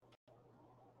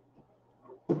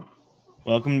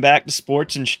Welcome back to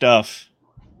Sports and Stuff.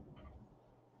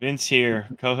 Vince here,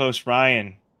 co-host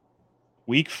Ryan.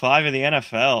 Week 5 of the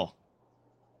NFL.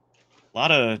 A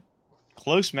lot of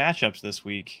close matchups this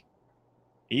week.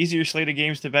 Easier slate of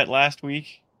games to bet last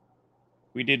week.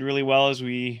 We did really well as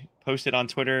we posted on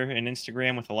Twitter and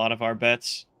Instagram with a lot of our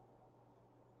bets.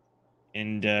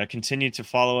 And continue to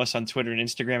follow us on Twitter and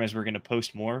Instagram as we're going to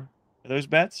post more of those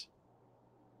bets.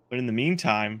 But in the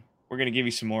meantime, we're going to give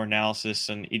you some more analysis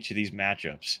on each of these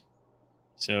matchups.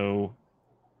 So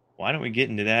why don't we get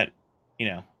into that?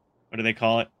 What do they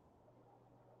call it?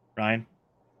 Ryan?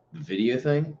 The video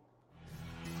thing?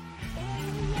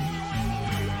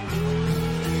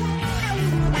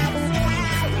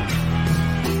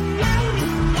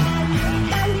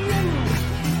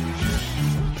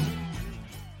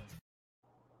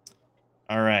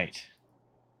 All right.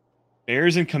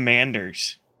 Bears and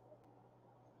Commanders.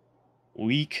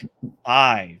 Week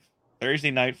 5.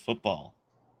 Thursday night football.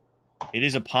 It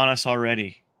is upon us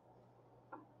already.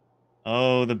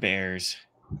 Oh, the Bears.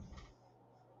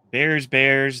 Bears,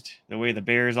 the way the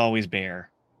Bears always bear.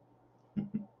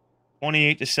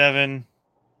 28-7.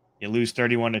 You lose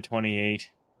 31-28.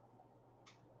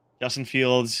 Justin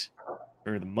Fields,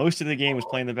 for the most of the game, was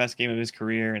playing the best game of his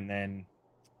career, and then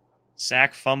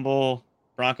sack, fumble,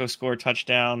 Broncos score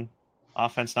touchdown,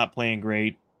 offense not playing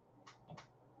great.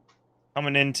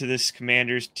 Coming into this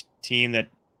Commanders team that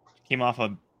came off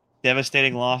a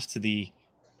devastating loss to the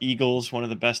Eagles, one of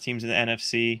the best teams in the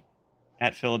NFC,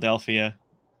 at Philadelphia.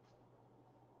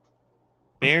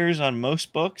 Bears on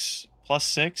most books,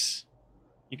 +6.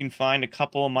 You can find a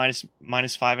couple minus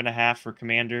 5.5 for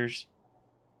Commanders.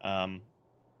 Ryan,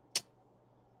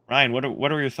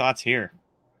 what are your thoughts here?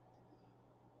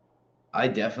 I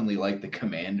definitely like the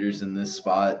Commanders in this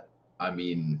spot. I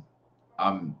mean,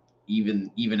 I'm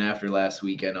even after last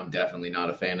weekend, I'm definitely not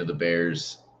a fan of the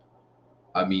Bears.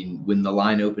 I mean, when the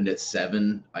line opened at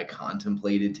 7, I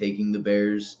contemplated taking the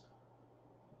Bears,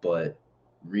 but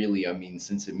really, I mean,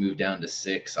 since it moved down to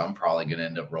 6, I'm probably going to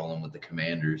end up rolling with the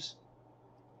Commanders.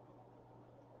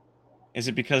 Is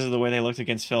it because of the way they looked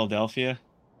against Philadelphia?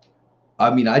 I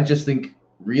mean, I just think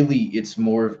really it's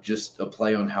more of just a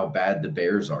play on how bad the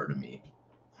Bears are to me.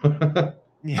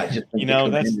 Yeah, I just think the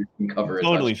that's Commanders can cover a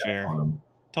totally touchdown fair. on them.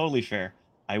 Totally fair.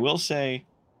 I will say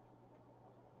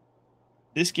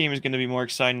this game is going to be more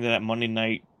exciting than that Monday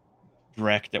night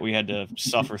wreck that we had to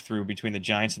suffer through between the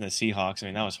Giants and the Seahawks. I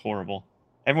mean, that was horrible.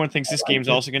 Everyone thinks this game's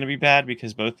also going to be bad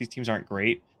because both these teams aren't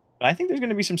great. But I think there's going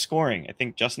to be some scoring. I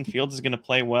think Justin Fields is going to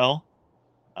play well.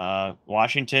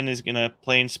 Washington is going to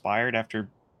play inspired after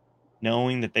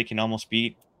knowing that they can almost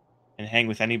beat and hang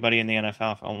with anybody in the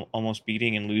NFL, almost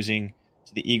beating and losing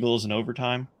to the Eagles in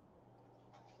overtime.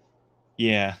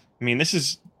 Yeah, I mean, this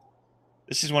is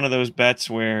one of those bets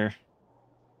where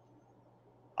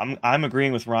I'm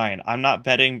agreeing with Ryan. I'm not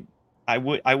betting. I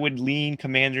would lean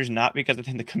Commanders, not because I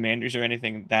think the Commanders are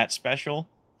anything that special.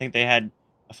 I think they had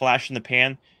a flash in the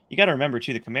pan. You got to remember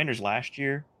too, the Commanders last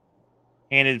year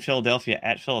handed Philadelphia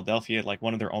at Philadelphia like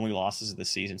one of their only losses of the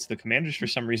season. So the Commanders, for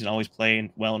some reason, always play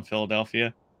well in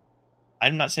Philadelphia.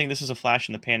 I'm not saying this is a flash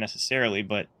in the pan necessarily,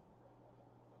 but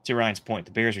to Ryan's point,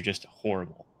 the Bears are just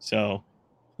horrible. So,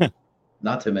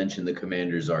 not to mention the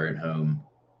Commanders are at home,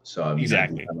 so I mean,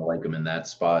 exactly. I do kind of like them in that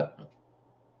spot.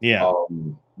 Yeah.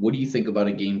 What do you think about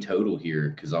a game total here?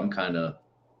 Because I'm kind of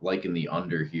liking the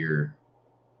under here,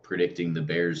 predicting the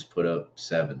Bears put up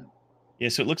 7. Yeah,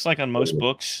 so it looks like on most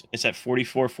books, it's at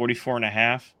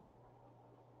 44.5.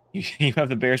 You have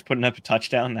the Bears putting up a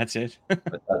touchdown. That's it. A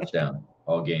touchdown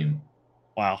all game.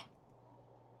 Wow.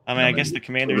 I mean, I guess the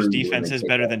Commanders' defense is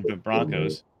better than the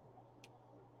Broncos.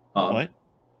 What?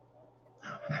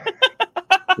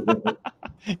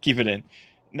 Keep it in.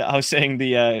 No, I was saying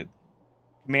the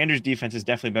Commanders' defense is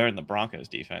definitely better than the Broncos'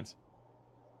 defense.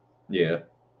 Yeah.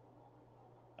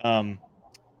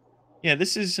 Yeah,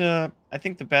 this is I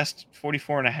think the best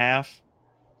 44.5. I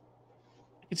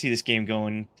could see this game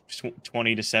going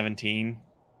 20-17,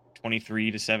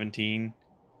 23-17.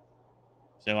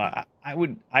 So I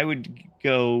would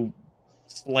go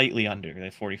slightly under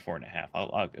the 44.5.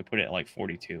 I'll put it at like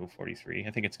 42, 43.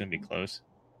 I think it's going to be close.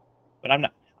 But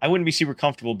I wouldn't be super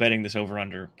comfortable betting this over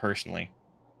under personally.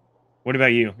 What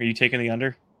about you? Are you taking the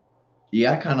under?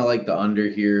 Yeah, I kind of like the under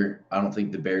here. I don't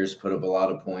think the Bears put up a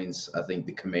lot of points. I think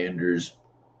the Commanders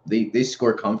they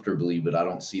score comfortably, but I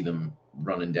don't see them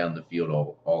running down the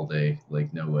field all day.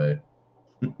 Like, no way.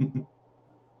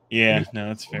 Yeah, no,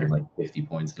 that's fair. Like 50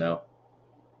 points now.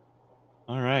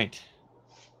 All right.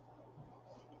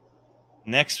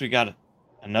 Next, we got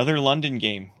another London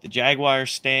game. The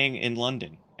Jaguars staying in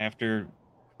London after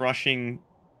crushing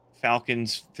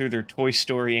Falcons through their Toy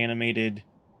Story animated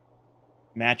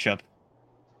matchup.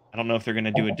 I don't know if they're going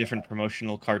to do a different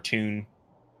promotional cartoon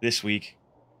this week.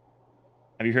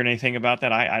 Have you heard anything about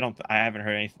that? I haven't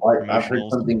heard anything. I've heard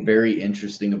something very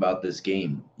interesting about this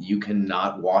game. You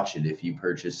cannot watch it if you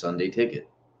purchase Sunday Ticket.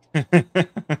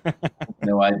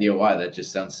 No idea why. That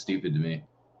just sounds stupid to me.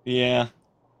 Yeah.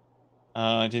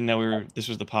 I didn't know this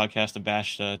was the podcast to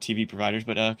bash TV providers,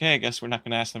 but okay, I guess we're not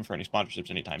going to ask them for any sponsorships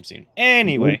anytime soon.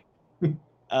 Anyway,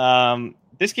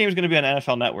 this game is going to be on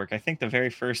NFL Network. I think the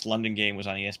very first London game was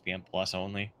on ESPN Plus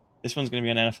only. This one's going to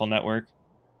be on NFL Network.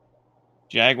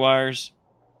 Jaguars.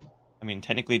 I mean,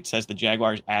 technically it says the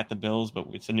Jaguars at the Bills, but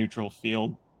it's a neutral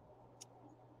field.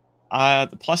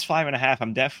 The plus 5.5,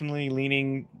 I'm definitely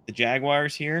leaning the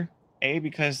Jaguars here. A,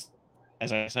 because,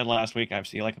 as I said last week, I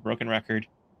see like a broken record.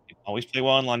 They always play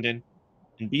well in London.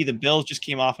 And B, the Bills just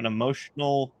came off an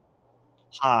emotional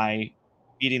high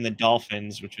beating the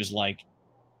Dolphins, which was like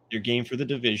their game for the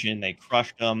division. They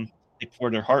crushed them. They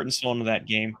poured their heart and soul into that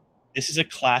game. This is a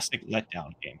classic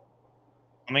letdown game.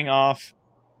 Coming off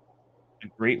a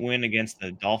great win against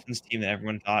the Dolphins team that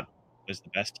everyone thought was the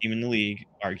best team in the league,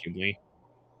 arguably.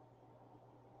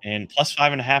 And plus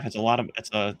 5.5 is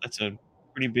that's a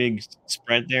pretty big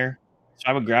spread there. So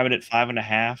I would grab it at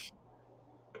 5.5.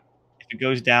 If it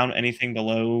goes down anything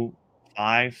below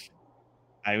 5,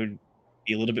 I would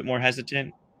be a little bit more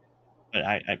hesitant. But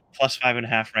I plus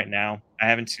 5.5 right now. I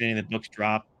haven't seen any of the books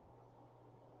drop.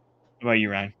 What about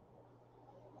you, Ryan?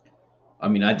 I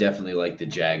mean, I definitely like the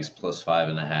Jags plus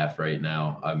 5.5 right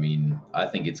now. I mean, I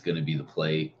think it's going to be the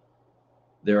play.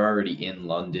 They're already in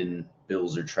London.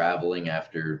 Bills are traveling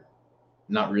after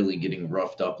not really getting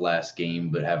roughed up last game,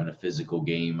 but having a physical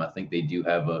game. I think they do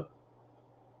have I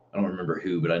don't remember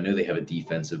who, but I know they have a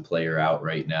defensive player out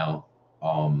right now. I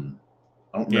don't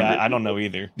remember. Yeah, I don't know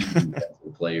either.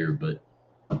 Player, but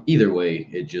either way,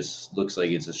 it just looks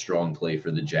like it's a strong play for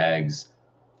the Jags.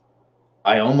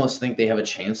 I almost think they have a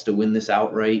chance to win this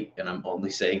outright, and I'm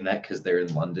only saying that because they're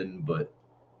in London, but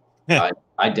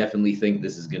I definitely think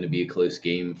this is going to be a close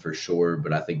game for sure,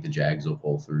 but I think the Jags will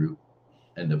pull through,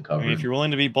 end up covering. I mean, if you're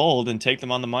willing to be bold and take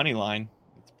them on the money line,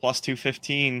 plus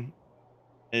 215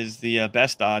 is the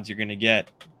best odds you're going to get.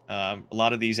 A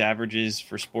lot of these averages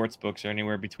for sports books are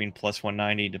anywhere between plus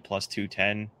 190 to plus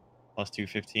 210, plus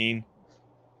 215.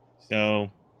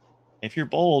 So if you're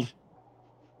bold,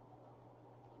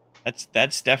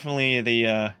 that's definitely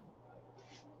the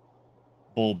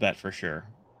bull bet for sure.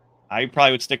 I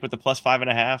probably would stick with the plus 5.5.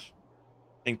 I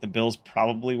think the Bills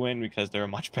probably win because they're a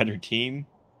much better team.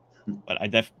 But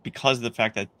because of the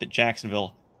fact that the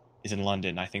Jacksonville is in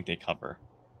London, I think they cover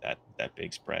that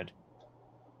big spread.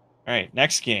 All right,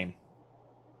 next game.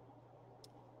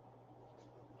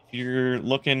 If you're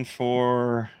looking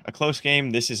for a close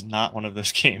game, this is not one of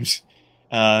those games.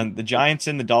 The Giants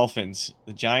and the Dolphins.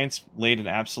 The Giants laid an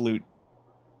absolute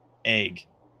egg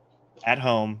at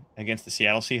home against the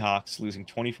Seattle Seahawks, losing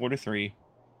 24-3.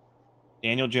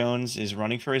 Daniel Jones is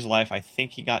running for his life. I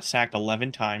think he got sacked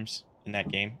 11 times in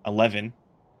that game. 11.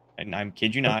 And I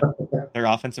kid you not. Their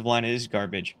offensive line is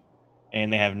garbage.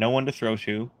 And they have no one to throw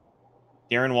to.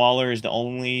 Darren Waller is the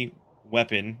only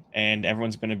weapon, and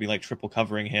everyone's going to be like triple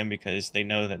covering him because they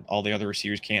know that all the other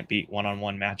receivers can't beat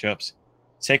one-on-one matchups.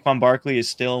 Saquon Barkley is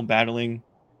still battling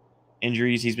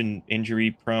injuries. He's been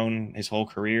injury prone his whole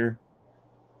career.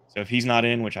 So if he's not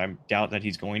in, which I doubt that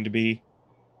he's going to be,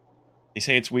 they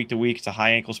say it's week to week. It's a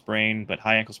high ankle sprain, but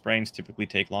high ankle sprains typically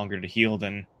take longer to heal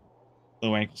than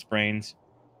low ankle sprains.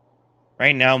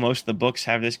 Right now, most of the books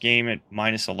have this game at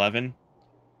minus 11.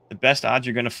 The best odds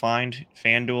you're going to find,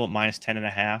 FanDuel at minus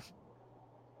 10.5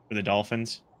 for the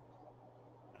Dolphins.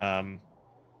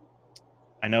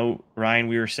 I know, Ryan,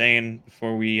 we were saying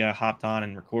before we hopped on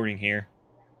and recording here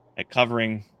that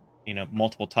covering,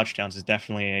 multiple touchdowns is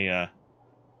definitely it's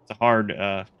a hard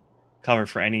cover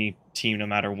for any team, no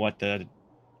matter what the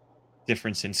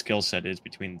difference in skill set is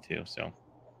between the two. So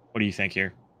what do you think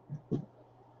here?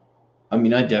 I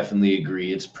mean, I definitely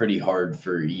agree. It's pretty hard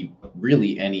for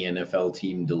really any NFL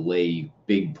team to lay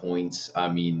big points. I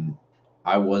mean,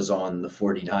 I was on the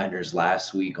 49ers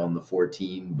last week on the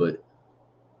 14, but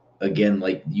again,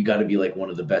 like you got to be like one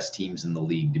of the best teams in the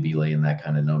league to be laying that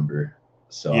kind of number.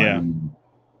 So yeah. I mean,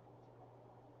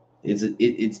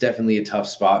 it's definitely a tough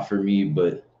spot for me,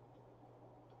 but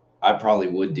I probably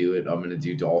would do it. I'm going to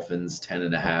do Dolphins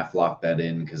 10.5, lock that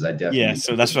in because I definitely. Yeah,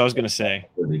 so that's what I was going to say.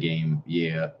 For the game,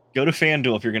 yeah. Go to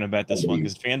FanDuel if you're going to bet this one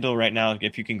because FanDuel right now,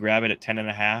 if you can grab it at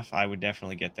 10.5, I would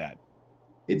definitely get that.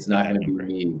 It's not going to be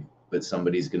me, but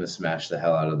somebody's going to smash the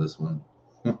hell out of this one.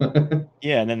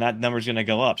 Yeah, and then that number's going to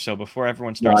go up. So before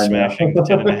everyone starts smashing the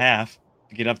 10.5,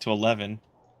 to get up to 11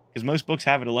 because most books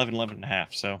have it 11, 11 and a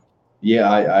half. So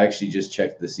Yeah, I actually just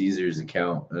checked the Caesars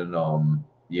account, and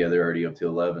yeah, they're already up to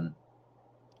 11.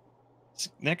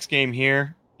 next game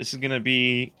here, this is going to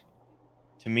be,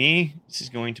 to me, this is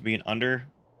going to be an under.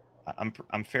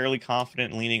 I'm fairly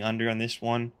confident leaning under on this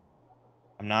one.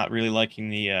 I'm not really liking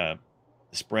the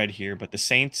spread here, but the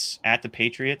Saints at the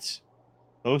Patriots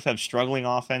both have struggling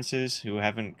offenses who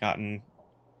haven't gotten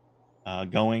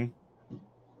going.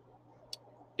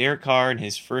 Derek Carr in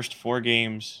his first 4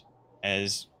 games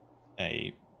as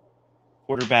a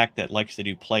quarterback that likes to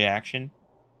do play action.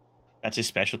 That's his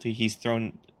specialty. He's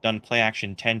done play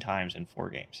action 10 times in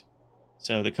 4 games.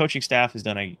 So the coaching staff has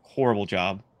done a horrible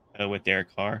job with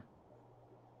Derek Carr.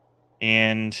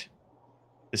 And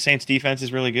the Saints defense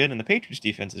is really good and the Patriots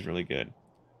defense is really good.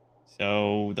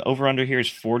 So the over-under here is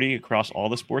 40 across all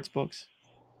the sports books.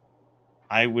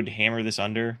 I would hammer this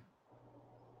under.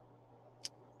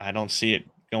 I don't see it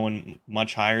going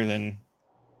much higher than,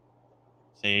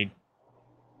 say,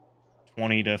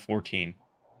 20 to 14.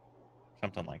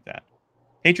 Something like that.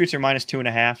 Patriots are minus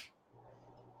 2.5.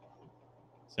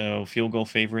 So field goal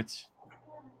favorites.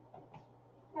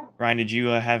 Ryan, did you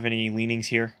have any leanings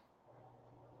here?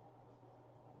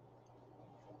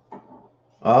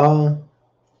 Doing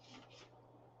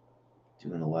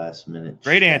a last minute.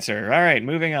 Great answer. All right,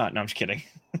 moving on. No, I'm just kidding.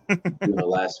 Doing a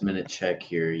last minute check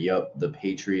here. Yep, the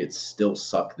Patriots still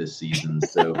suck this season,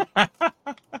 so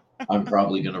I'm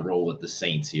probably gonna roll with the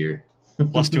Saints here.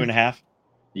 Plus 2.5.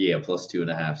 Yeah, plus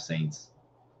 2.5 Saints.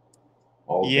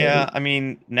 Yeah, I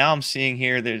mean, now I'm seeing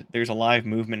here there's a live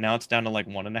movement. Now it's down to like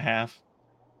 1.5.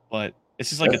 But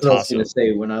this is like That's a what I was toss-up. gonna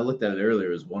say. When I looked at it earlier,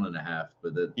 it was 1.5.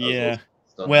 But Yeah.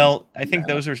 Well, I think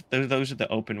those are the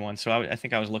open ones. So I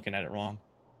think I was looking at it wrong.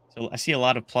 So I see a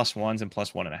lot of plus ones and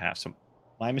plus 1.5. So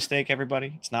my mistake,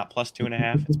 everybody. It's not plus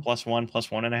 2.5. It's plus 1, plus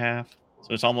 1.5.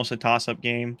 So it's almost a toss-up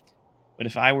game. But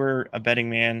if I were a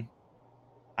betting man,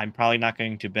 I'm probably not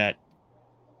going to bet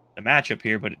the matchup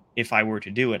here. But if I were to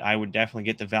do it, I would definitely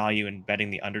get the value in betting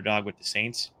the underdog with the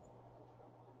Saints.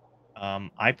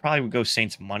 I probably would go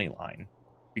Saints money line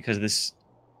because this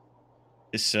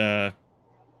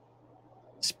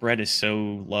spread is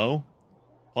so low,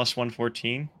 plus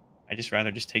 114. I just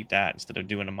rather just take that instead of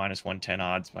doing a minus 110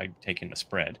 odds by taking the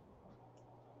spread.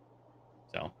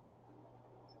 So,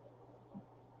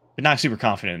 but not super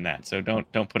confident in that. So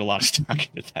don't put a lot of stock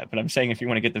into that. But I'm saying if you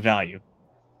want to get the value.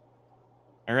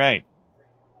 All right.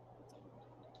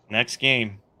 Next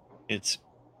game, it's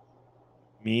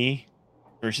me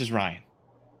versus Ryan,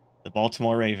 the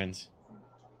Baltimore Ravens,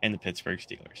 and the Pittsburgh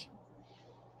Steelers.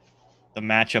 The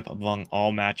matchup among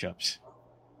all matchups.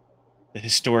 The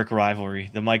historic rivalry,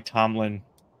 the Mike Tomlin,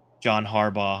 John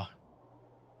Harbaugh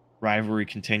rivalry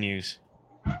continues.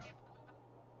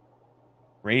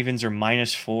 Ravens are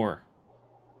minus 4.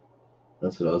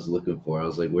 That's what I was looking for. I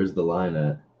was like, where's the line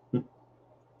at?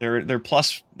 They're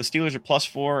plus, the Steelers are plus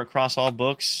 4 across all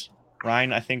books.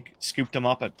 Ryan, I think, scooped them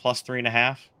up at plus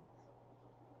 3.5.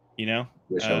 You know?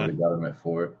 Wish I would have got them at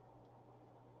 4.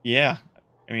 Yeah.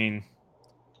 I mean,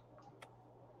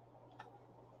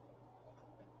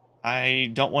 I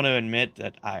don't want to admit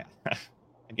that I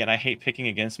hate picking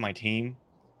against my team,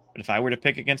 but if I were to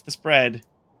pick against the spread,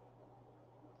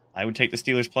 I would take the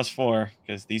Steelers plus 4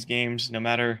 because these games, no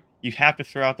matter, you have to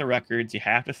throw out the records, you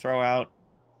have to throw out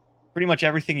pretty much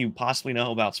everything you possibly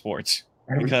know about sports.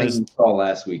 Everything you saw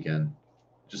last weekend,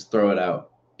 just throw it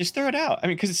out. Just throw it out. I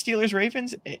mean, because the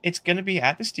Steelers-Ravens, it's going to be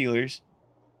at the Steelers.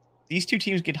 These two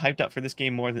teams get hyped up for this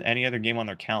game more than any other game on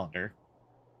their calendar.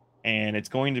 And it's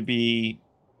going to be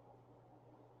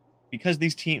because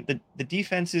these teams, the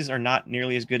defenses are not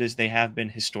nearly as good as they have been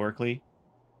historically.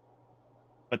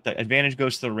 But the advantage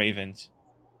goes to the Ravens.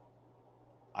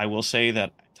 I will say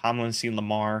that Tomlin's seen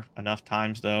Lamar enough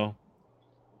times, though.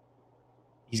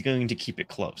 He's going to keep it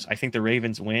close. I think the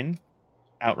Ravens win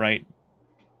outright,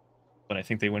 but I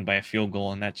think they win by a field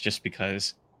goal, and that's just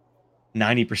because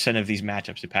 90% of these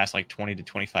matchups the past like 20 to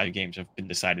 25 games have been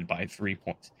decided by 3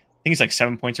 points. I think it's like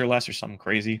 7 points or less or something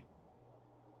crazy.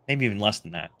 Maybe even less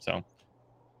than that. So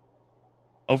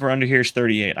over-under here is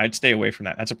 38. I'd stay away from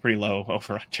that. That's a pretty low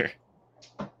over-under.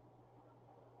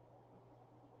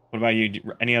 What about you?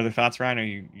 Any other thoughts, Ryan? Or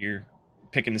you're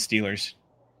picking the Steelers?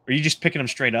 Are you just picking them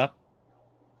straight up?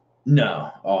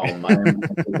 No. I'm going to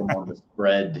take them on the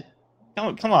spread.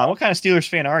 Come on. What kind of Steelers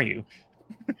fan are you?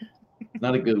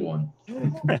 Not a good one.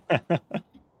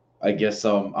 I guess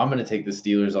I'm going to take the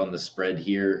Steelers on the spread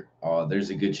here. There's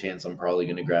a good chance I'm probably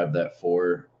going to grab that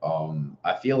 4.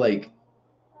 I feel like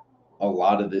a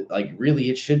lot of it, like really,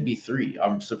 it should be 3.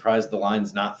 I'm surprised the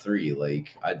line's not 3.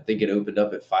 Like I think it opened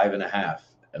up at 5.5,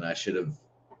 and I should have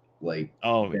been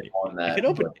on if that. it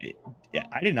opened, yeah,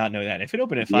 I did not know that. If it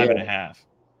opened at Yeah. 5.5,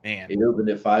 man, It opened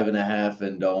at 5.5,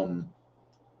 and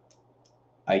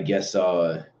I guess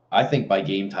I think by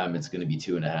game time it's going to be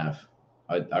 2.5.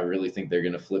 I really think they're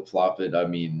going to flip flop it. I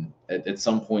mean, at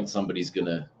some point somebody's going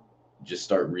to just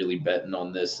start really betting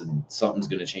on this, and something's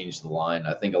going to change the line.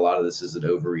 I think a lot of this is an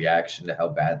overreaction to how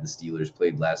bad the Steelers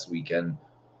played last weekend.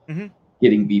 Mm-hmm.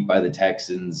 Getting beat by the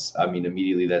Texans, I mean,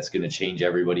 immediately that's going to change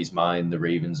everybody's mind. The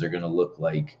Ravens are going to look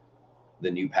like the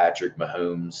new Patrick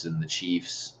Mahomes and the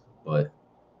Chiefs, but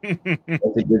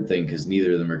that's a good thing because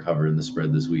neither of them are covering the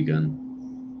spread this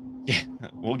weekend. Yeah,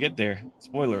 we'll get there.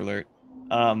 Spoiler alert.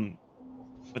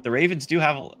 But the Ravens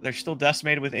they're still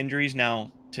decimated with injuries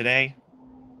now today.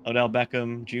 Odell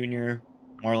Beckham Jr.,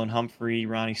 Marlon Humphrey,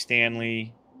 Ronnie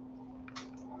Stanley,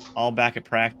 all back at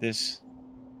practice.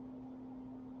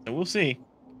 So we'll see.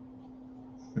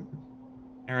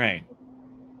 All right.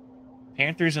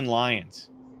 Panthers and Lions.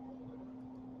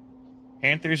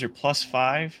 Panthers are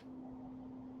 +5.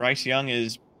 Bryce Young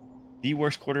is the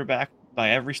worst quarterback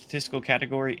by every statistical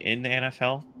category in the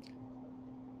NFL.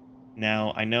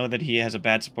 Now, I know that he has a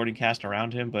bad supporting cast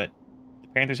around him, but if the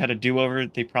Panthers had a do-over,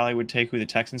 they probably would take who the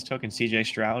Texans took in C.J.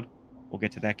 Stroud. We'll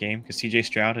get to that game because C.J.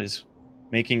 Stroud is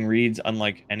making reads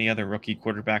unlike any other rookie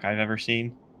quarterback I've ever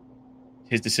seen.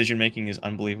 His decision-making is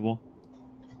unbelievable.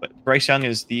 But Bryce Young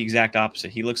is the exact opposite.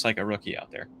 He looks like a rookie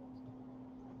out there.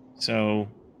 So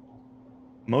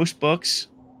most books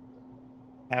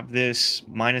have this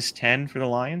 -10 for the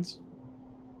Lions.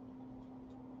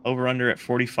 Over-under at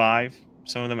 45.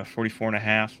 Some of them at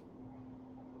 44.5.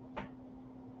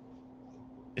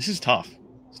 This is tough.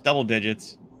 It's double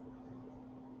digits.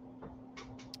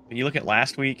 When you look at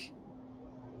last week,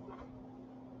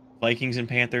 Vikings and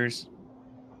Panthers,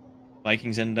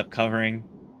 Vikings ended up covering.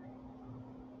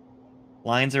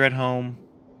 Lions are at home.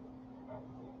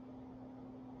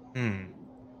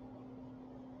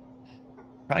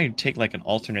 Probably take like an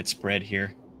alternate spread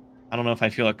here. I don't know if I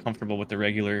feel comfortable with the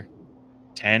regular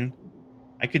 10.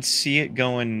 I could see it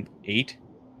going 8.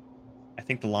 I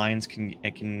think the Lions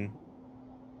can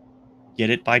get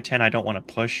it by 10. I don't want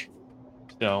to push.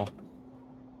 So,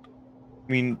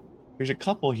 I mean, there's a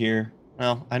couple here.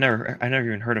 Well, I never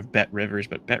even heard of Bet Rivers,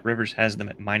 but Bet Rivers has them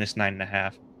at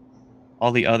 -9.5.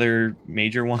 All the other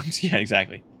major ones, yeah,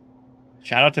 exactly.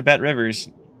 Shout out to Bet Rivers,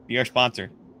 be our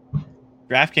sponsor.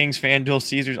 DraftKings, FanDuel,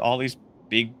 Caesars, all these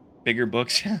bigger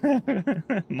books,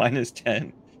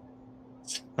 -10.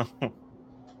 So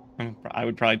I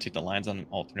would probably take the Lions on an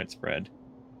alternate spread.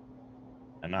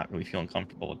 I'm not really feeling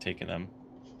comfortable with taking them.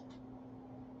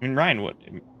 I mean, Ryan,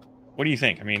 what do you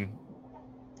think? I mean,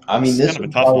 this kind of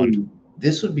a tough one.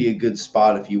 This would be a good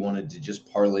spot if you wanted to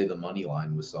just parlay the money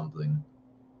line with something.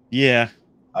 Yeah.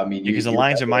 I mean, because the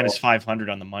Lions are -500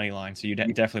 on the money line, so you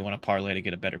definitely want to parlay to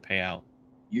get a better payout.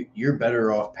 You're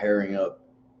better off pairing up.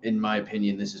 In my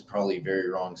opinion, this is probably very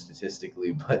wrong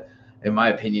statistically, but in my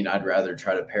opinion, I'd rather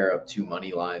try to pair up 2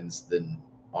 money lines than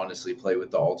honestly play with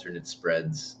the alternate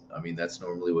spreads. I mean, that's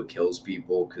normally what kills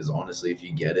people because honestly, if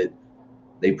you get it,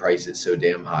 they price it so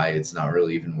damn high, it's not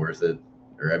really even worth it.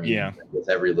 Or I mean, yeah, with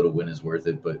every little win is worth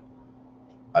it, but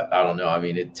I don't know. I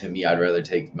mean, to me, I'd rather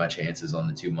take my chances on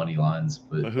the 2 money lines.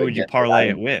 But who would you parlay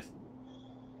it with?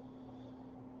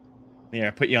 Yeah,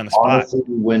 put you on the spot. Honestly,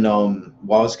 when I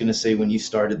was gonna say when you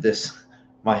started this,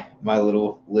 my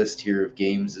little list here of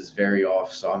games is very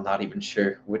off, so I'm not even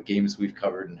sure what games we've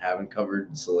covered and haven't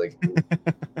covered. So like,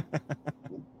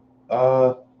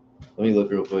 let me look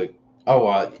real quick. Oh,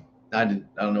 I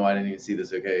don't know. I didn't even see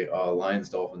this. Okay, Lions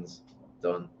Dolphins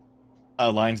done.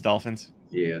 Lions Dolphins.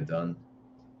 Yeah, done.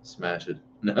 Smash it.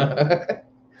 I'm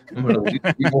gonna lose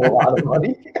people a lot of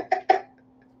money.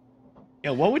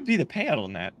 Yeah, what would be the payout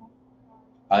on that?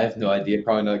 I have no idea.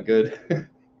 Probably not good.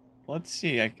 Let's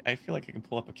see. I feel like I can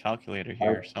pull up a calculator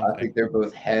here or something. I think they're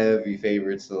both heavy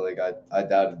favorites, so like I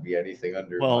doubt it'd be anything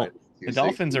under. Well, the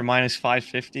Dolphins are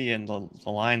 -550 and the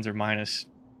Lions are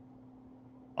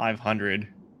 -500.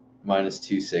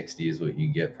 -260 is what you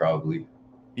get probably.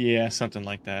 Yeah, something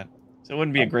like that. So it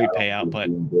wouldn't be a great payout, but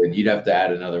you'd have to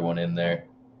add another one in there.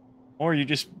 Or you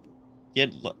just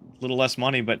get a little less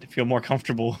money, but feel more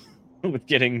comfortable with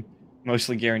getting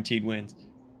mostly guaranteed wins.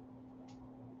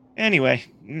 Anyway,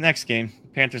 next game,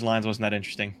 Panthers-Lions wasn't that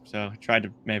interesting, so I tried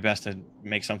to my best to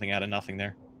make something out of nothing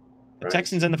there. The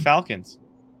Texans and the Falcons.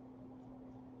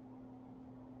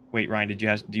 Wait, Ryan,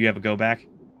 do you have a go back?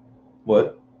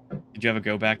 What? Did you have a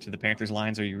go back to the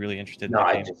Panthers-Lions? Or are you really interested in that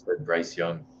game? No, I just said Bryce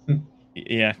Young.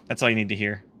 Yeah, that's all you need to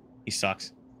hear. He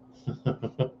sucks.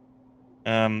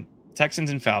 Texans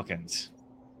and Falcons.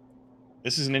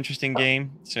 This is an interesting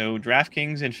game. So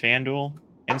DraftKings and FanDuel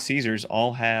and Caesars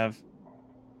all have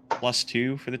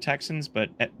 +2 for the Texans, but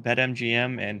at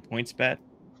BetMGM and PointsBet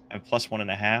have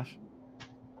 +1.5.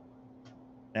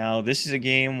 Now, this is a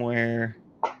game where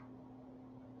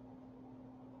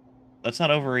let's not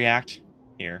overreact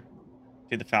here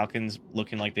to the Falcons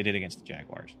looking like they did against the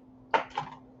Jaguars.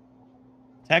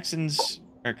 Texans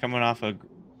are coming off a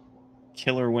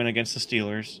killer win against the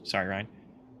Steelers. Sorry, Ryan.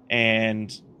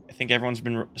 And I think everyone's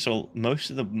been so most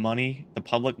of the money, the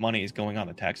public money, is going on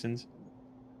the Texans.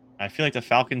 I feel like the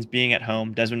Falcons being at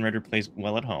home, Desmond Ridder plays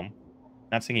well at home.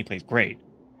 Not saying he plays great,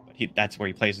 but that's where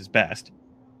he plays his best.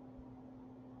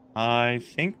 I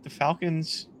think the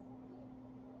Falcons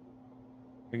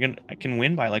I can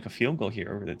win by like a field goal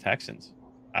here over the Texans.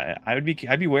 I'd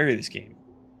be wary of this game.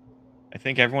 I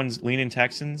think everyone's leaning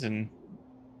Texans, and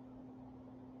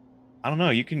I don't know.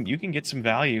 You can get some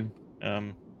value.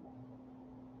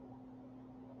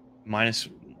 Minus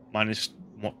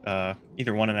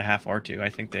either 1.5 or 2. I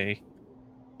think they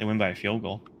win by a field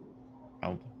goal.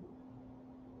 Probably.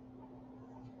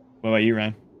 What about you,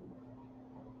 Ryan?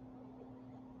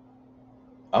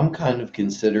 I'm kind of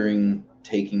considering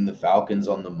taking the Falcons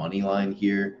on the money line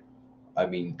here. I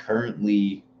mean,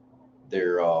 currently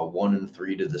they're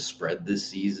 1-3 to the spread this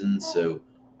season, so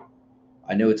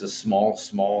I know it's a small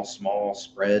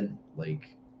spread.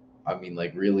 I mean,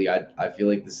 really, I feel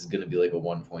like this is going to be like a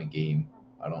 1-point game.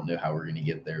 I don't know how we're going to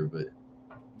get there, but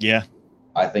yeah,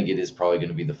 I think it is probably going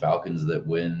to be the Falcons that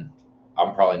win.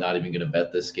 I'm probably not even going to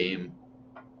bet this game.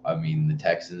 I mean, the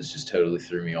Texans just totally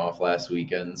threw me off last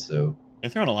weekend, so they're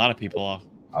throwing a lot of people off.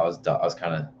 I was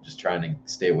kind of just trying to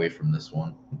stay away from this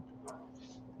one.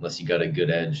 Unless you got a good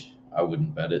edge, I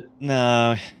wouldn't bet it.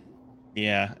 No,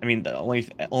 yeah. I mean, the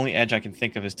only edge I can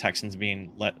think of is Texans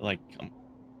being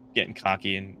getting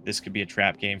cocky, and this could be a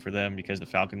trap game for them because the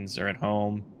Falcons are at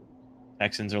home.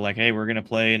 Texans are like, hey, we're gonna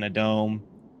play in a dome.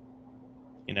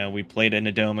 You know, we played in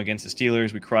a dome against the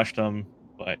Steelers. We crushed them,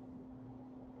 but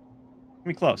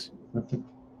be close. All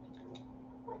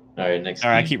right, next.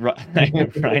 All right, I keep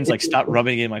Ryan's like, stop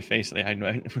rubbing it in my face.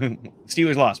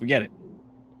 Steelers lost. We get it.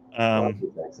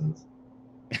 Texans.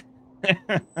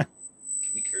 Can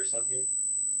we curse on here?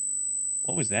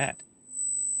 What was that?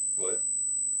 What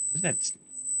was that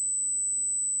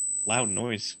loud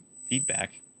noise?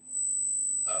 Feedback.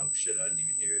 Oh shit! I didn't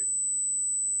even hear it.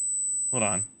 Hold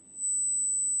on.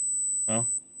 Well,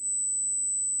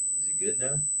 is it good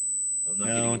now?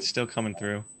 No, it's still coming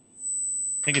through.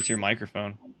 I think it's your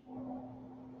microphone.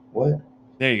 What?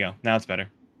 There you go. Now it's better.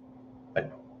 I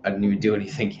didn't even do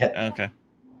anything yet. Okay.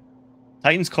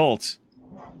 Titans Colts.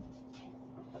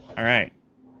 All right.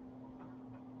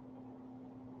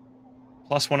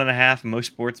 +1.5. Most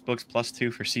sports books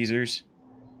 +2 for Caesars.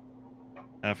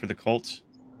 For the Colts.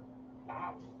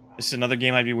 This is another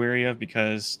game I'd be wary of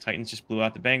because Titans just blew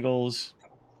out the Bengals.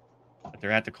 But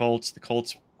they're at the Colts. The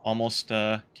Colts almost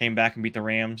came back and beat the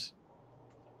Rams.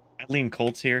 I'd lean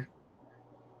Colts here.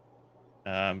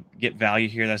 Get value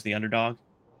here. That's the underdog.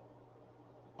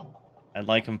 I'd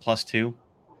like them +2. You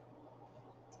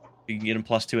can get them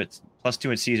 +2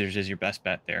 at Caesars is your best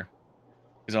bet there,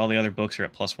 because all the other books are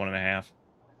at +1.5.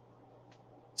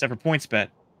 Except for PointsBet.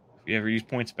 If you ever use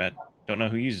PointsBet, don't know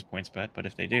who uses PointsBet, but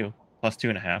if they do,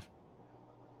 +2.5.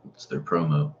 It's their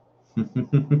promo.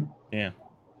 Yeah.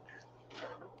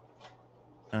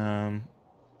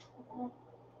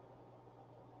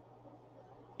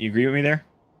 You agree with me there?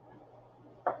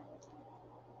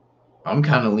 I'm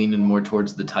kind of leaning more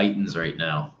towards the Titans right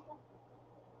now.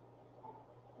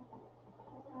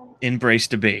 Embrace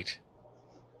debate.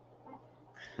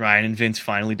 Ryan and Vince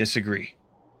finally disagree.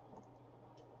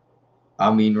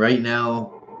 I mean, right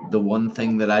now, the one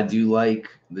thing that I do like,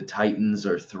 the Titans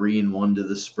are 3-1 to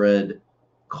the spread.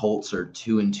 Colts are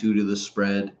 2-2 to the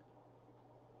spread.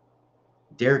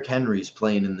 Derrick Henry's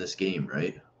playing in this game,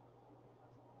 right?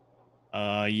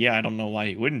 Yeah, I don't know why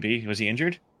he wouldn't be. Was he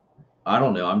injured? I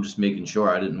don't know. I'm just making sure.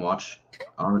 I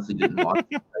honestly didn't watch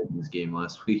the Titans game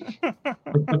last week.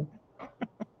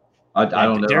 I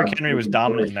don't know. Derrick Henry was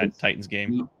dominant in that Titans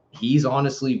game. He's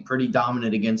honestly pretty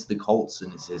dominant against the Colts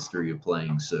in his history of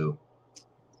playing. So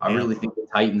I really think the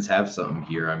Titans have something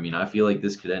here. I mean, I feel like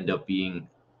this could end up being,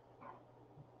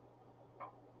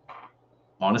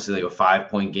 honestly, like a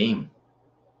 5-point game.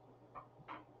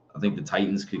 I think the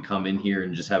Titans could come in here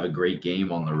and just have a great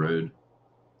game on the road.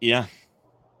 Yeah.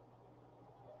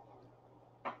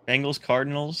 Bengals,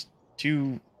 Cardinals,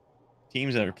 two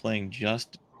teams that are playing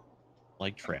just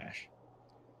like trash.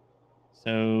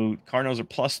 So Cardinals are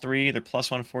 +3. They're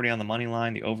 +140 on the money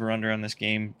line. The over/under on this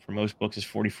game for most books is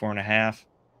 44.5.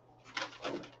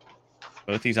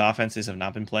 Both these offenses have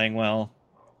not been playing well.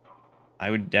 I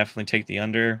would definitely take the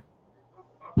under.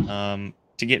 To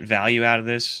get value out of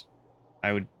this,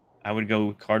 I would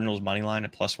go Cardinals money line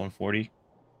at plus 140.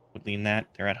 Would lean that.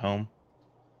 They're at home.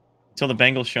 Until the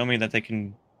Bengals show me that they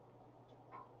can.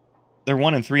 They're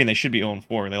 1-3 and they should be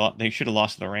 0-4. They should have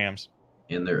lost to the Rams.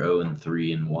 And they're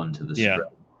 0-3 and 1 to the spread.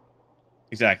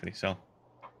 Exactly. So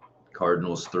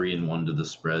Cardinals 3-1 to the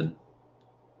spread.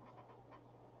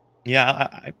 Yeah,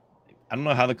 I don't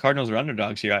know how the Cardinals are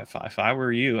underdogs here. If I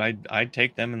were you, I'd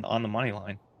take them on the money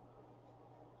line.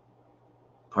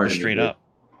 Straight up.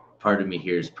 Part of me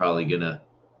here is probably gonna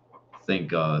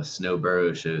think Snow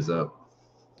Burrow shows up.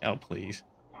 Oh please!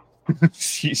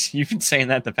 You've been saying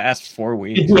that the past 4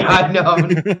 weeks. Yeah, I know.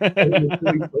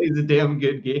 He plays a damn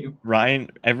good game. Ryan,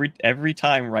 every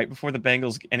time right before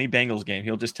any Bengals game,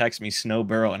 he'll just text me Snow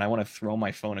Burrow, and I want to throw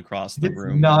my phone across the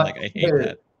room. I hate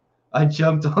that. I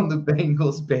jumped on the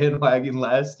Bengals bandwagon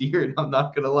last year, and I'm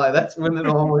not gonna lie, that's when it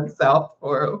all went south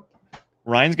for him.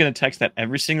 Ryan's gonna text that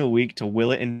every single week to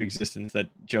will it into existence that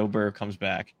Joe Burrow comes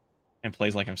back and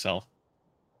plays like himself.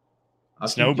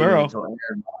 Snow Burrow until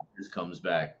Aaron Rodgers comes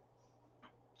back.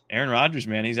 Aaron Rodgers,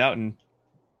 man, he's out in,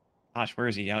 where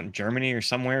is he? Out in Germany or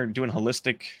somewhere doing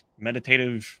holistic,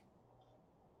 meditative,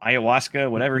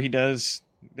 ayahuasca, whatever he does.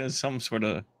 He does some sort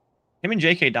of. Him and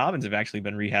J.K. Dobbins have actually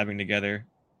been rehabbing together.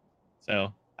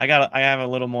 So I have a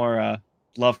little more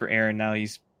love for Aaron now.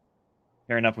 He's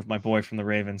pairing up with my boy from the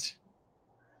Ravens.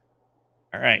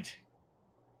 All right.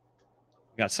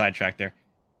 We got sidetracked there.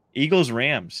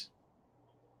 Eagles-Rams.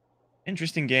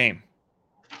 Interesting game.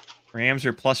 Rams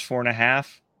are plus 4.5.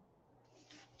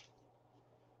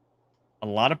 A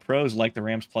lot of pros like the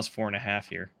Rams plus 4.5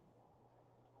 here.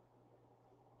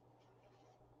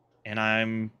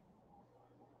 And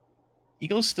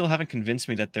Eagles still haven't convinced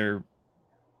me that they're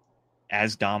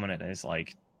as dominant as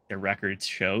like their record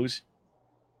shows.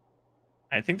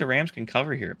 I think the Rams can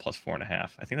cover here at plus 4.5.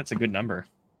 I think that's a good number.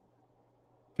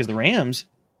 Because the Rams,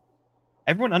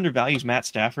 everyone undervalues Matt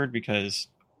Stafford because,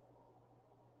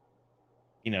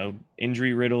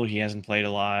 injury riddle. He hasn't played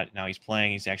a lot. Now he's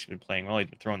playing. He's actually been playing well. He's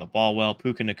been throwing the ball well.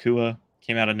 Puka Nacua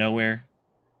came out of nowhere.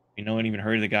 No one even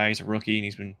heard of the guy. He's a rookie, and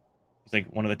he's like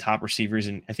one of the top receivers,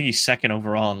 and I think he's second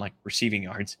overall in like receiving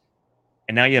yards.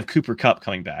 And now you have Cooper Kupp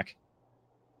coming back.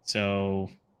 So,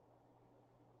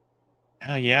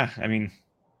 yeah, I mean,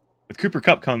 with Cooper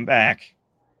Kupp coming back,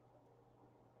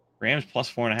 Rams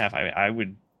plus 4.5. I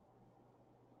would,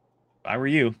 if I were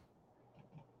you,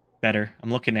 better.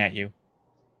 I'm looking at you.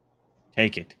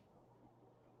 Take it.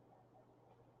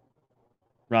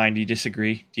 Ryan, do you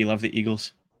disagree? Do you love the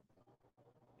Eagles?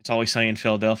 It's Always Sunny in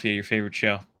Philadelphia, your favorite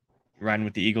show. You riding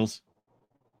with the Eagles?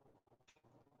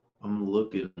 I'm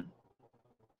looking.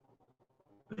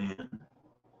 Man,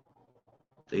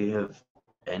 they have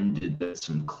ended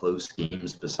some close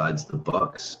games besides the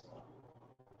Bucks.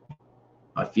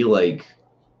 I feel like,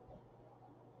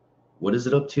 what is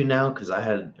it up to now? Because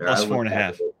plus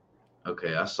 4.5.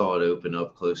 Okay, I saw it open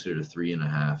up closer to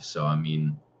 3.5. So I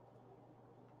mean,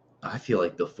 I feel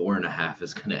like the 4.5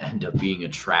 is going to end up being a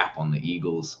trap on the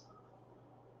Eagles.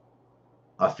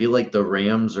 I feel like the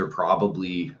Rams are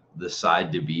probably the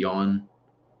side to be on.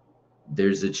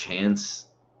 There's a chance.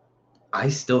 I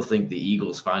still think the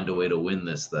Eagles find a way to win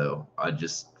this, though. I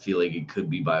just feel like it could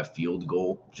be by a field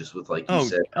goal, just with, like you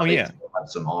said, they have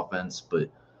some offense. But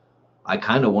I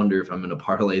kind of wonder if I'm going to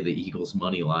parlay the Eagles'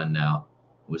 money line now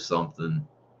with something.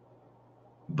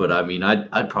 But, I mean,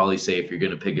 I'd probably say if you're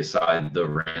going to pick a side, the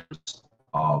Rams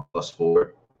plus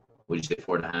 4. Would you say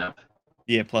 4.5?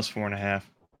 Yeah, plus 4.5.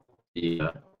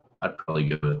 Yeah, I'd probably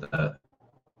go with that.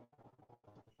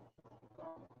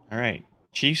 All right.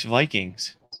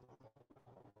 Chiefs-Vikings.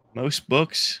 Most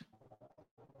books,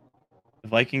 the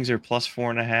Vikings are plus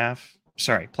 4.5.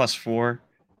 Sorry, plus 4.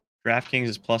 DraftKings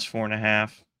is plus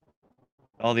 4.5.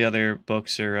 All the other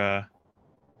books are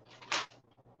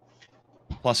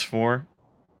plus 4.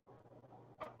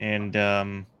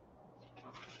 And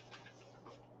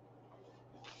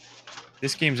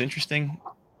this game's interesting.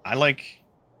 This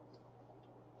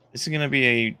is going to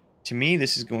be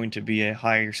this is going to be a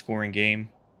higher scoring game.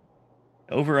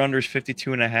 Over-under is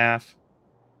 52.5.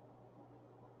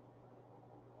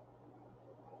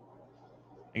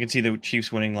 I can see the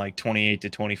Chiefs winning like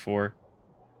 28-24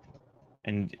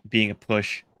 and being a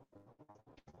push.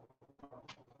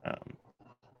 I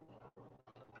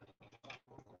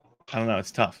don't know.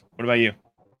 It's tough. What about you?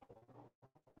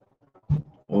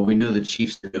 Well, we know the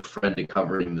Chiefs are a friend to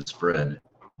covering the spread.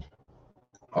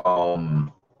 I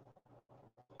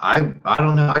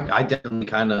don't know. I definitely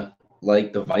kind of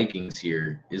like the Vikings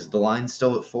here. Is the line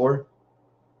still at 4?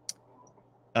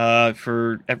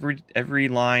 For every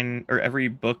line or every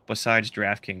book besides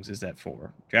DraftKings is at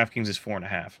 4. DraftKings is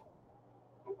 4.5.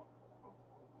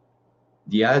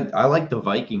 Yeah, I like the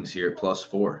Vikings here at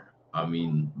 +4. I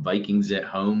mean, Vikings at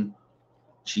home,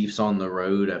 Chiefs on the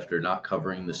road after not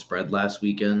covering the spread last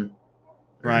weekend.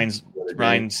 Or the other day.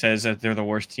 Ryan says that they're the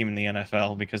worst team in the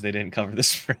NFL because they didn't cover the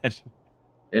spread.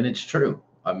 And it's true.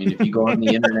 I mean, if you go on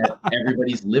the internet,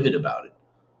 everybody's livid about it.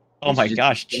 Oh my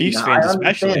gosh, Chiefs fans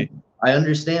especially. I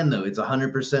understand though. It's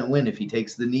 100% win if he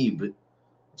takes the knee, but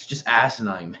it's just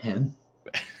asinine, man.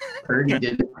 Purdy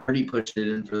did it. Purdy pushed it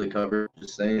in for the cover.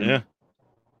 Just saying. Yeah.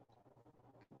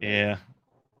 Yeah.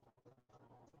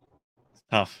 It's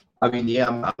tough. I mean, yeah,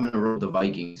 I'm gonna roll the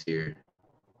Vikings here.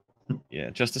 Yeah,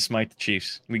 just to smite the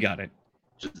Chiefs. We got it.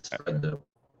 Just spread though.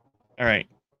 All right.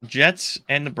 Jets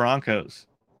and the Broncos.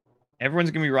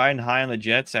 Everyone's going to be riding high on the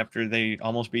Jets after they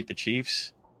almost beat the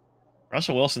Chiefs.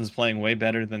 Russell Wilson's playing way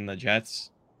better than the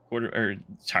Jets. Well,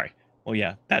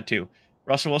 yeah, that too.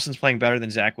 Russell Wilson's playing better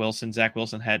than Zach Wilson. Zach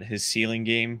Wilson had his ceiling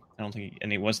game. I don't think,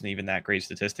 and he wasn't even that great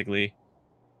statistically.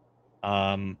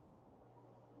 All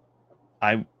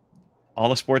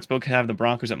the sportsbook have the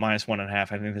Broncos at -1.5. I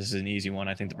think this is an easy one.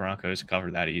 I think the Broncos cover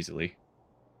that easily.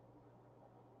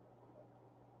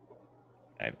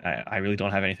 I really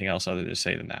don't have anything else other to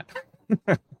say than that.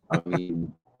 I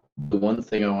mean, the one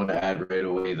thing I want to add right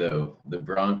away, though, the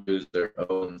Broncos are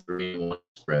 0-3-1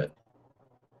 spread.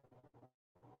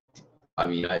 I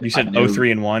mean, you said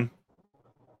 0-3-1?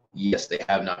 Yes, they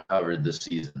have not covered this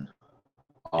season.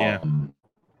 Yeah.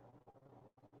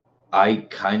 I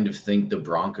kind of think the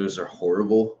Broncos are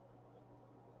horrible.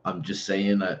 I'm just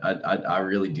saying, I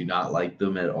really do not like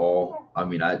them at all. I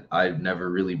mean, I've never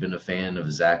really been a fan of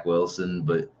Zach Wilson,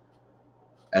 but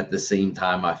at the same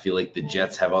time, I feel like the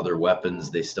Jets have other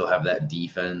weapons. They still have that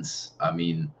defense. I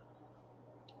mean,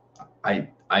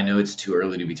 I know it's too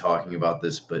early to be talking about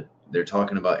this, but they're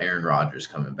talking about Aaron Rodgers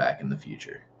coming back in the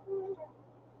future.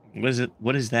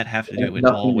 What does that have to do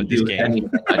with this game?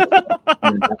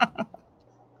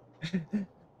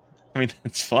 I mean,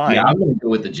 that's fine. Yeah, I'm going to go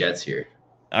with the Jets here.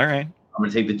 All right. I'm going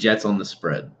to take the Jets on the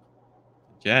spread.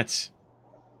 Jets.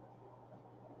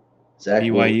 Zach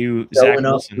BYU. Zach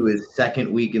Wilson to his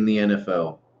second week in the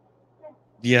NFL.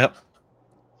 Yep.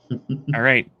 All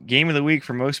right. Game of the week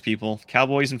for most people.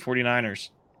 Cowboys and 49ers.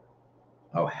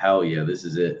 Oh, hell yeah. This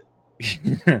is it.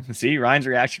 See, Ryan's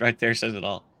reaction right there says it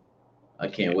all. I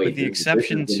can't wait. With the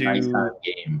exception to nice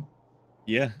game.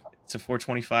 Yeah, it's a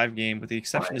 425 game. With the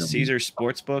exception to Caesars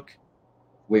Sportsbook.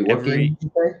 Wait, what game did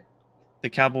you say? The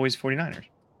Cowboys 49ers.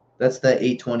 That's that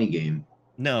 820 game.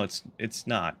 No, it's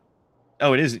not.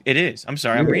 Oh, it is. It is. I'm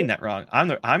sorry. I'm reading that wrong. I'm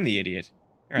the idiot.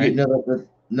 All right. No,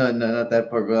 not that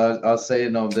part. But I was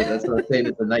saying that's what I'm saying.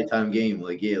 It's a nighttime game.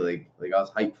 Like I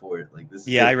was hyped for it. Like this.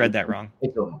 Yeah, I read that wrong.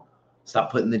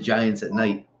 Stop putting the Giants at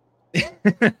night.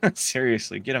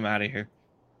 Seriously, get them out of here.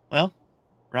 Well,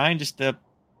 Ryan just put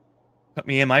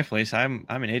me in my place. I'm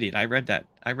an idiot. I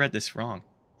read this wrong.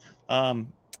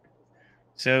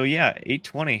 So yeah,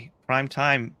 8:20 prime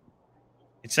time,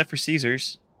 except for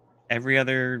Caesars. Every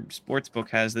other sports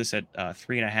book has this at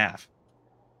 3.5.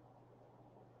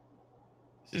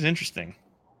 This is interesting.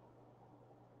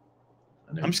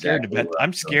 I'm scared to bet.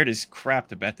 I'm scared as crap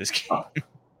to bet this game.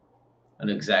 I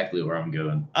know exactly where I'm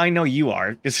going. I know you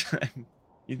are, because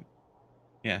you're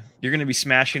going to be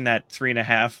smashing that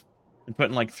 3.5 and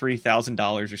putting like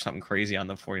 $3,000 or something crazy on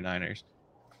the 49ers.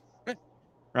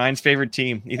 Ryan's favorite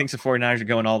team. He thinks the 49ers are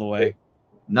going all the way.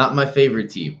 Not my favorite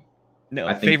team. No,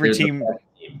 I think favorite team.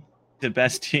 The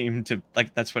best team to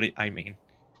like. That's what I mean.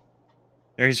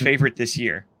 They're his favorite this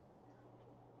year.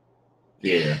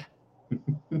 Yeah.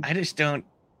 I just don't.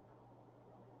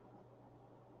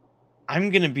 I'm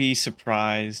gonna be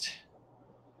surprised.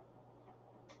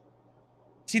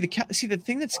 See the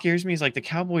thing that scares me is like the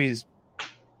Cowboys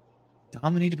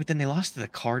dominated, but then they lost to the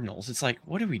Cardinals. It's like,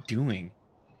 what are we doing?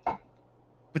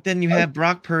 But then you have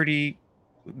Brock Purdy.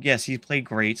 Yes, he's played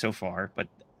great so far, but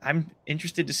I'm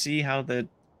interested to see how the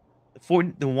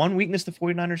one weakness the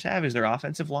 49ers have is their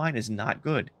offensive line is not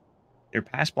good. Their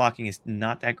pass blocking is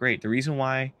not that great. The reason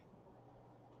why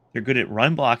they're good at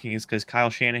run blocking is because Kyle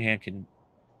Shanahan can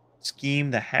scheme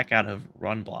the heck out of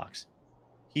run blocks.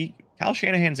 Kyle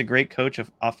Shanahan's a great coach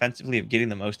offensively of getting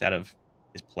the most out of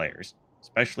his players,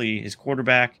 especially his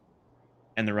quarterback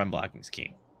and the run blocking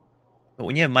scheme. But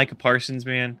when you have Micah Parsons,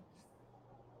 man,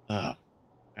 I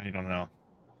don't know.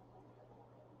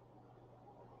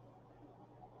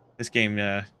 This game,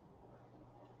 I'm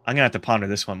gonna have to ponder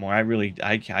this one more.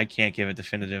 I can't give a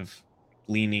definitive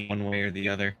leaning one way or the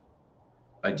other.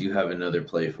 I do have another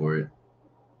play for it.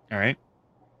 All right.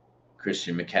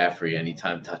 Christian McCaffrey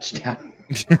anytime touchdown.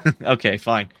 Okay,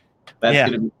 fine. That's Yeah.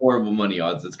 going to be horrible money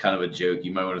odds. It's kind of a joke.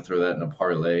 You might want to throw that in a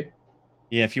parlay.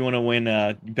 Yeah, if you want to win,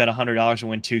 you bet $100 and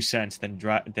win 2 cents, then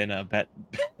bet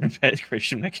bet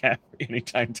Christian McCaffrey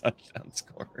anytime touchdown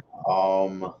scorer.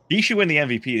 He should win the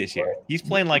MVP this year. He's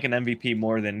playing like an MVP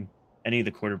more than any of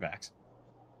the quarterbacks.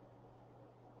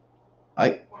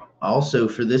 I also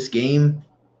for this game,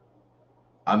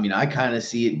 I mean, I kind of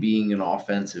see it being an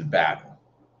offensive battle.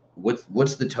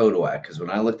 What's the total at? Because when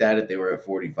I looked at it, they were at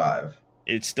 45.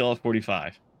 It's still at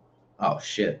 45. Oh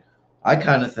shit! I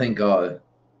kind of think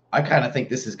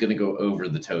this is going to go over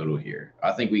the total here.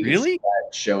 I think we can see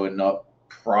that showing up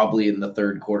probably in the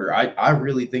third quarter. I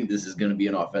really think this is going to be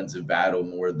an offensive battle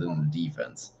more than the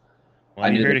defense. Well,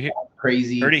 I heard it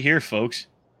crazy. Heard it here, folks.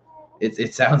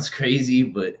 It sounds crazy,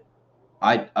 but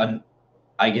I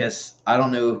guess I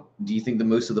don't know. Do you think the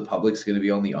most of the public's going to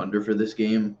be on the under for this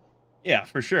game? Yeah,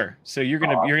 for sure. So you're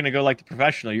gonna go like the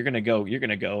professional. You're gonna go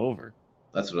over.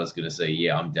 That's what I was going to say.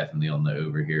 Yeah, I'm definitely on the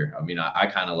over here. I mean, I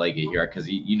kind of like it here because,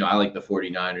 I like the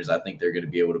 49ers. I think they're going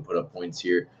to be able to put up points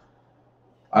here.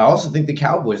 I also think the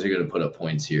Cowboys are going to put up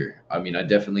points here. I mean, I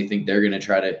definitely think they're going to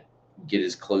try to get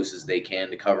as close as they can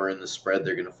to cover in the spread.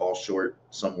 They're going to fall short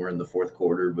somewhere in the fourth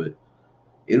quarter, but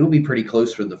it'll be pretty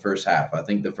close for the first half. I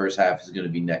think the first half is going to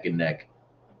be neck and neck.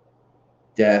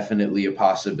 Definitely a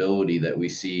possibility that we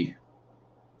see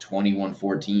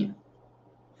 21-14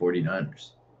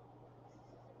 49ers.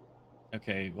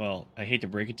 Okay, well, I hate to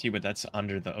break it to you, but that's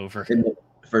under the over. In the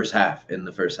first half.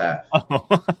 Oh,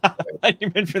 you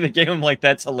meant for the game. I'm like,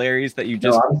 that's hilarious that you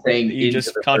just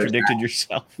contradicted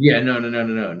yourself. Yeah,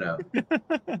 no.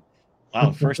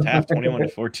 Wow, first half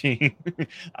 21-14.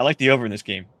 I like the over in this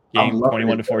game. Game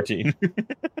 21-14.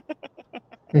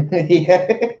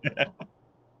 Yeah.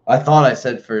 I thought I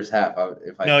said first half.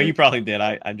 You probably did.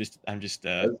 I'm just. I was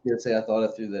gonna say I thought I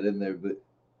threw that in there, but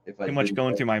if I too much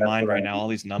going through my mind right now, all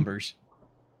these numbers.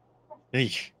 And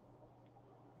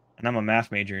I'm a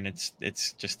math major, and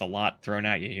it's just a lot thrown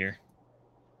at you here.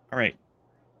 All right,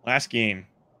 last game.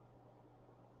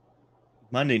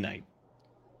 Monday night.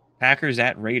 Packers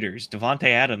at Raiders. Devontae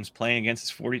Adams playing against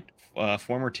his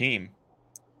former team.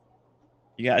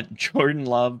 You got Jordan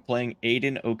Love playing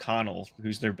Aiden O'Connell,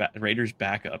 who's their Raiders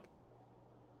backup.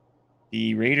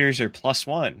 The Raiders are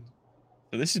 +1.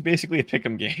 So this is basically a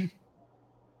pick'em game.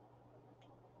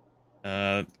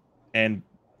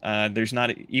 There's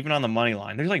not even on the money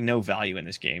line. There's like no value in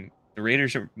this game. The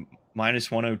Raiders are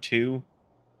 -102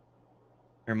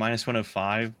 or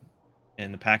 -105,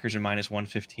 and the Packers are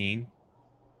 -115.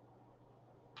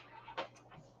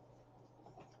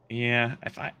 Yeah,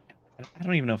 I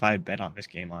don't even know if I'd bet on this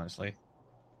game, honestly.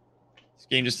 This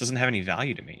game just doesn't have any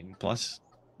value to me. And plus,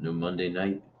 no Monday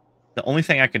night. The only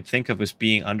thing I could think of was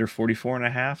being under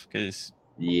 44.5 because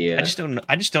I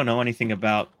just don't know anything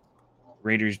about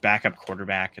Raiders backup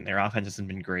quarterback, and their offense hasn't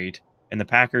been great, and the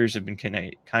Packers have been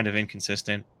kind of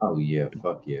inconsistent. Oh yeah,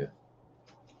 fuck yeah.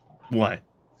 What?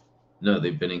 No,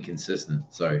 they've been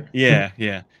inconsistent. Sorry.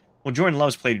 Yeah. Well, Jordan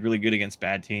Love's played really good against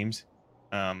bad teams,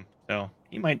 so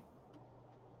he might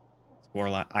score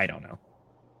a lot. I don't know.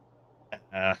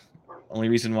 Only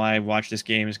reason why I watch this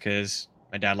game is because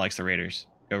my dad likes the Raiders.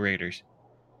 Go Raiders.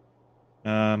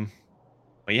 But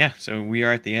yeah, so we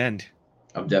are at the end.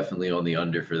 I'm definitely on the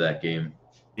under for that game.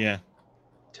 Yeah.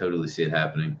 Totally see it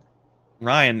happening.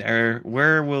 Ryan,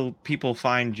 where will people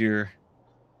find your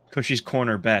Cushy's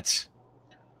Corner bets?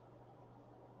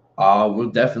 We'll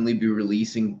definitely be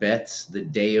releasing bets the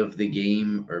day of the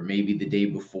game or maybe the day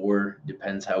before.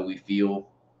 Depends how we feel.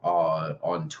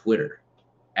 On Twitter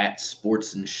at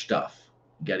Sports and Stuff.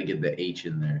 You got to get the H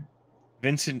in there.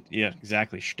 Vincent, yeah,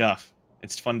 exactly. Stuff.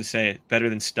 It's fun to say it. Better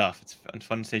than stuff. It's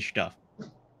fun to say stuff.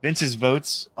 Vince's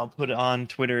votes, I'll put it on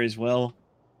Twitter as well.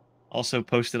 Also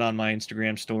posted on my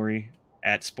Instagram story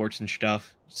at Sports and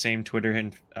Stuff. Same Twitter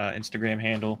and Instagram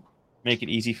handle. Make it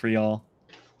easy for y'all.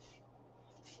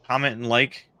 Comment and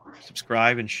like,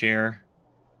 subscribe and share.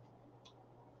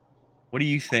 What do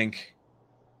you think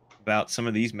about some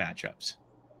of these matchups?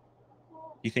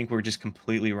 You think we're just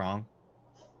completely wrong?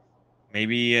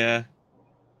 Maybe the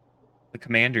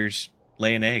Commanders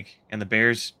lay an egg and the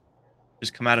Bears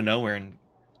just come out of nowhere and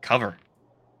cover.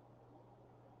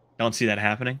 Don't see that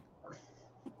happening.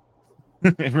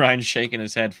 Ryan's shaking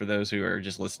his head for those who are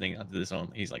just listening to this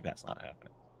only. He's like, that's not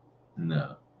happening.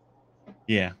 No.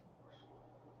 Yeah.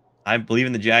 I believe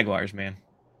in the Jaguars, man.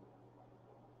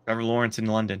 Trevor Lawrence in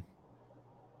London.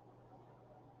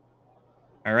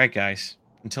 All right, guys.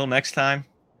 Until next time,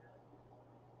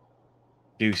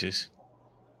 deuces.